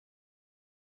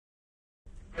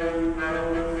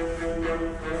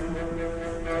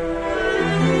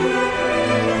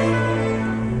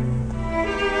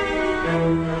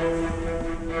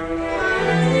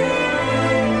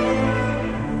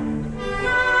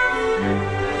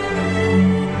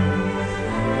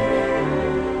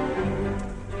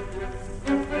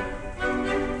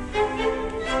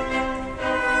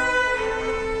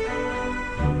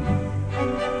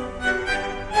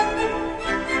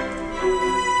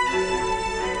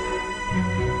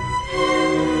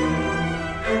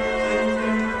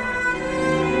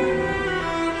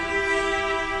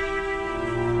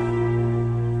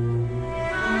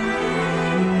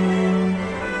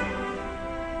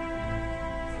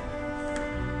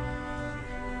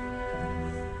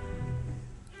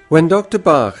When Dr.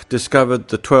 Bach discovered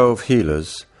the 12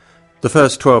 healers, the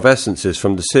first 12 essences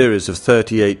from the series of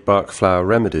 38 Bach flower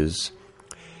remedies,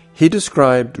 he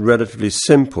described relatively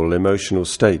simple emotional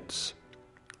states.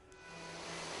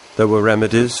 There were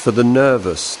remedies for the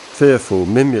nervous, fearful,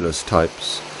 mimulus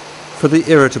types, for the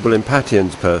irritable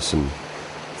impatiens person,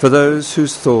 for those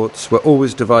whose thoughts were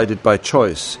always divided by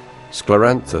choice,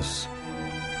 scleranthus.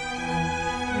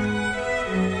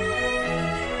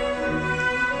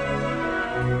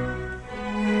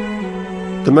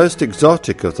 The most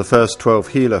exotic of the first 12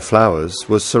 healer flowers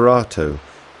was Serato,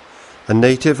 a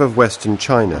native of western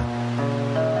China.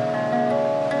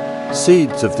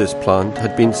 Seeds of this plant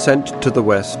had been sent to the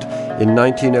West in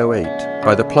 1908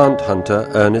 by the plant hunter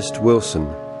Ernest Wilson.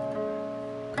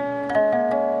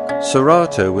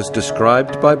 Serato was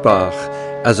described by Bach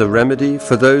as a remedy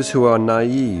for those who are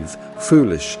naive,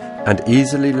 foolish, and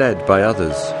easily led by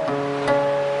others.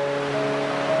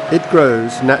 It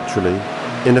grows naturally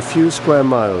in a few square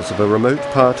miles of a remote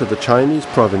part of the Chinese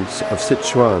province of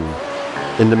Sichuan,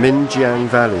 in the Minjiang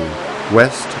Valley,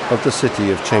 west of the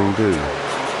city of Chengdu.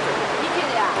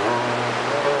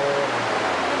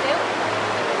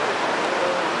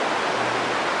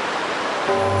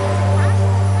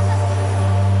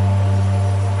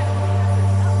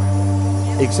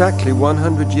 Exactly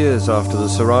 100 years after the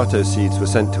Serato seeds were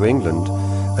sent to England,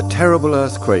 a terrible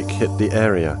earthquake hit the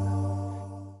area.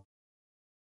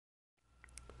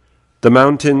 The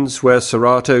mountains where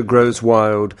Serato grows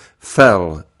wild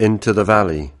fell into the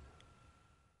valley.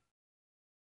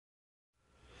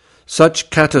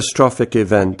 Such catastrophic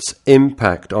events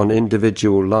impact on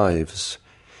individual lives.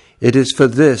 It is for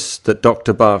this that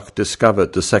Dr. Bach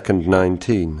discovered the second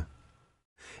 19.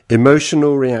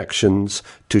 Emotional reactions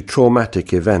to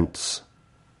traumatic events.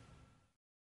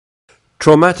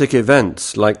 Traumatic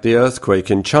events like the earthquake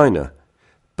in China,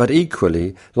 but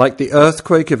equally like the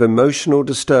earthquake of emotional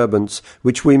disturbance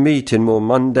which we meet in more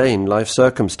mundane life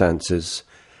circumstances,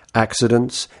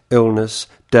 accidents, illness,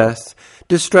 death,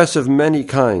 distress of many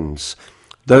kinds,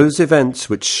 those events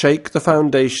which shake the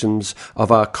foundations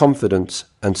of our confidence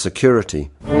and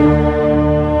security.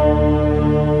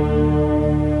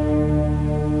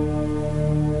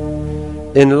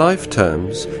 In life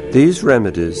terms, these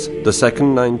remedies, the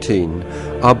second 19,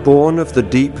 are born of the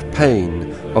deep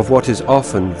pain of what is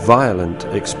often violent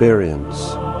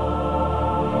experience.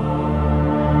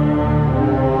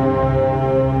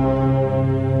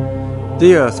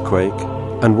 The earthquake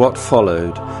and what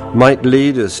followed might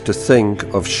lead us to think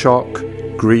of shock,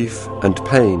 grief and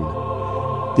pain,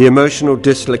 the emotional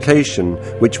dislocation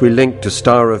which we link to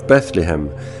Star of Bethlehem,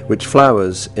 which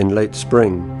flowers in late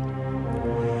spring.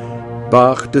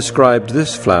 Bach described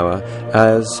this flower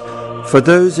as for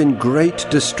those in great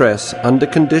distress under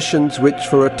conditions which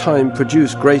for a time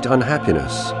produce great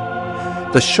unhappiness,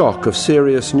 the shock of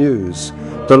serious news,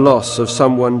 the loss of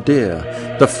someone dear,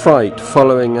 the fright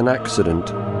following an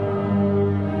accident.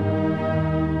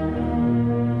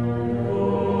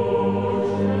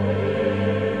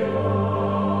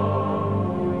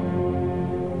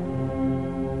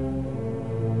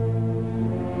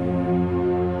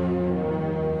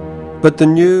 But the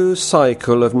new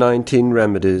cycle of 19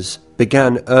 remedies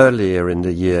began earlier in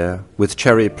the year with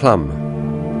cherry plum.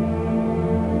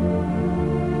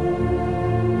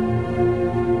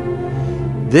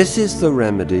 This is the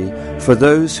remedy for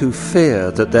those who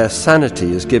fear that their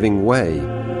sanity is giving way,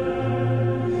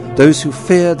 those who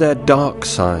fear their dark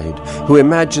side, who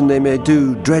imagine they may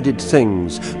do dreaded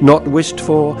things, not wished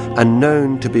for and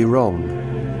known to be wrong.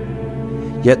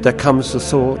 Yet there comes the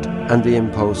thought and the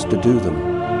impulse to do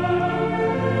them.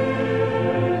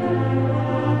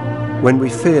 When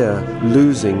we fear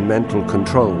losing mental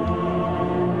control.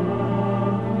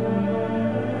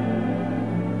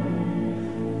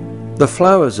 The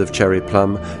flowers of cherry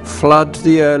plum flood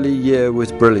the early year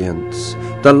with brilliance,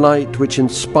 the light which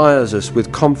inspires us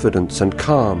with confidence and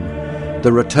calm,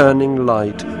 the returning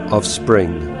light of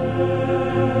spring.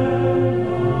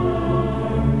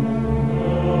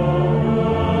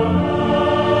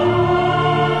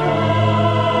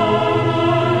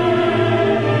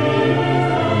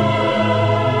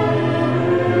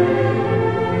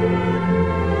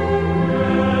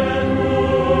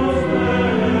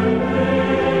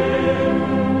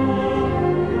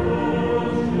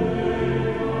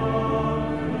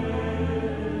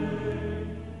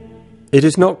 It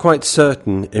is not quite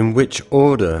certain in which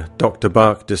order Dr.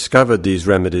 Bach discovered these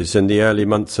remedies in the early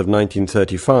months of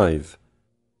 1935.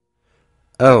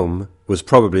 Elm was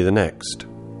probably the next.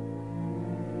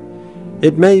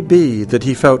 It may be that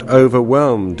he felt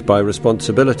overwhelmed by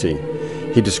responsibility.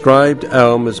 He described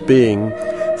Elm as being,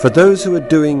 for those who are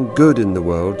doing good in the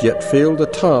world yet feel the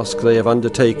task they have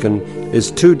undertaken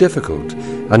is too difficult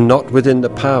and not within the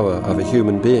power of a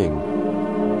human being.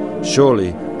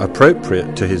 Surely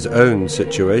appropriate to his own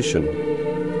situation.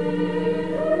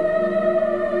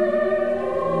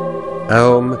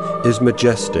 Elm is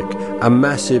majestic, a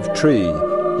massive tree,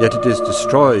 yet it is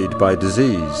destroyed by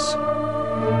disease.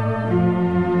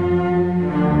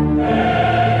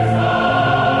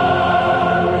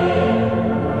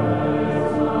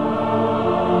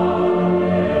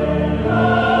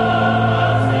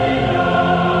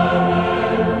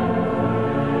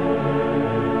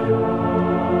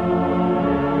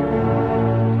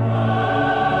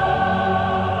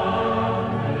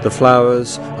 The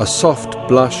flowers, a soft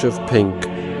blush of pink,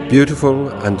 beautiful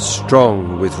and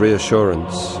strong with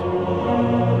reassurance.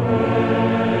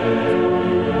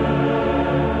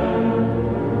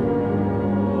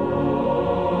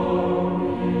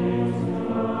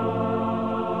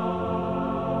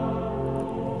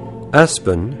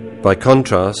 Aspen, by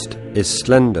contrast, is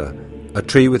slender, a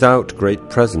tree without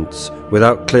great presence,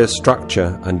 without clear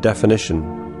structure and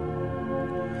definition.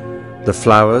 The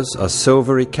flowers are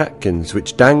silvery catkins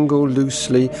which dangle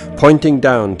loosely, pointing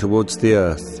down towards the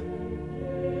earth.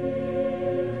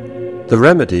 The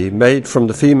remedy made from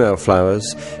the female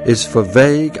flowers is for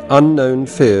vague, unknown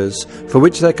fears for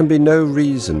which there can be no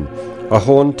reason, a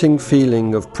haunting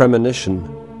feeling of premonition.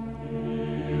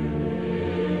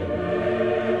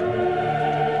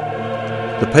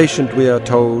 The patient, we are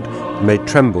told, may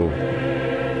tremble.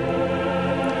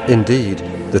 Indeed,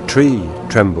 the tree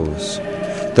trembles.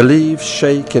 The leaves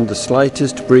shake in the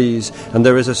slightest breeze, and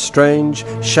there is a strange,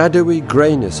 shadowy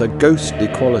greyness, a ghostly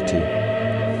quality.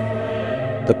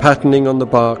 The patterning on the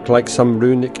bark like some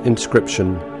runic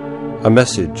inscription, a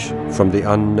message from the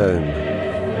unknown.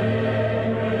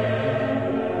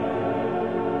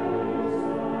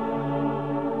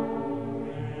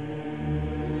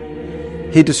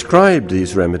 He described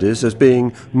these remedies as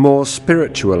being more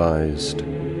spiritualized.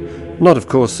 Not, of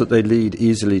course, that they lead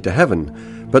easily to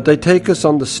heaven, but they take us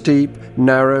on the steep,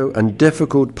 narrow, and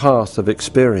difficult path of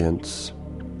experience.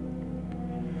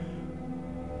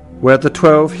 Where the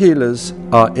 12 healers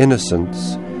are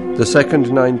innocence, the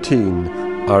second 19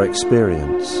 are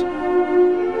experience.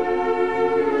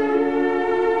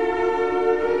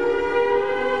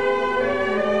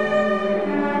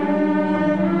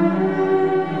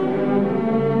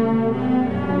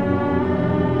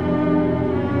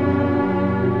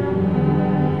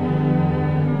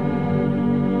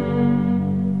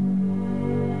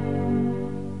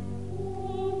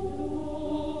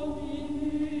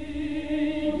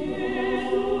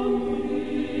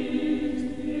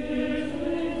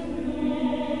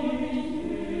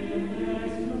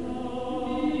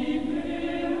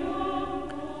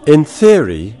 In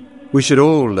theory, we should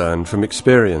all learn from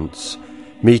experience,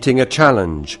 meeting a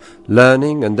challenge,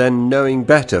 learning and then knowing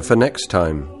better for next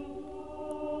time.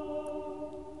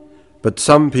 But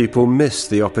some people miss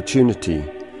the opportunity,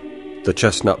 the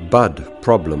chestnut bud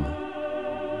problem.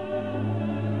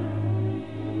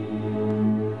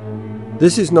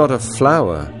 This is not a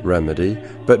flower remedy,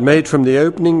 but made from the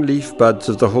opening leaf buds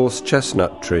of the horse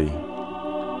chestnut tree.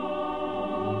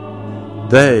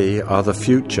 They are the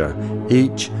future,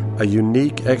 each a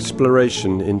unique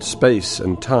exploration in space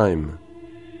and time.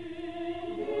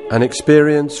 An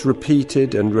experience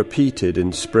repeated and repeated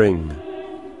in spring.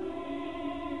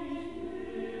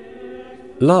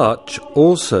 Larch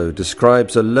also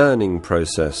describes a learning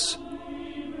process.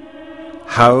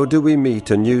 How do we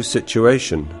meet a new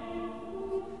situation?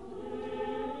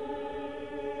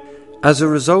 As a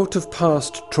result of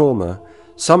past trauma,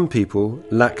 some people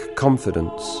lack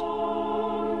confidence.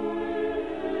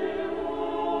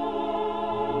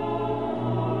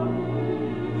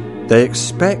 They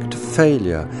expect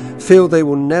failure, feel they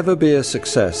will never be a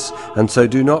success, and so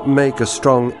do not make a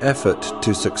strong effort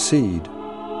to succeed.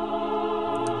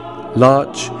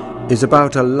 Larch is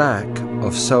about a lack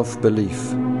of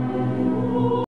self-belief.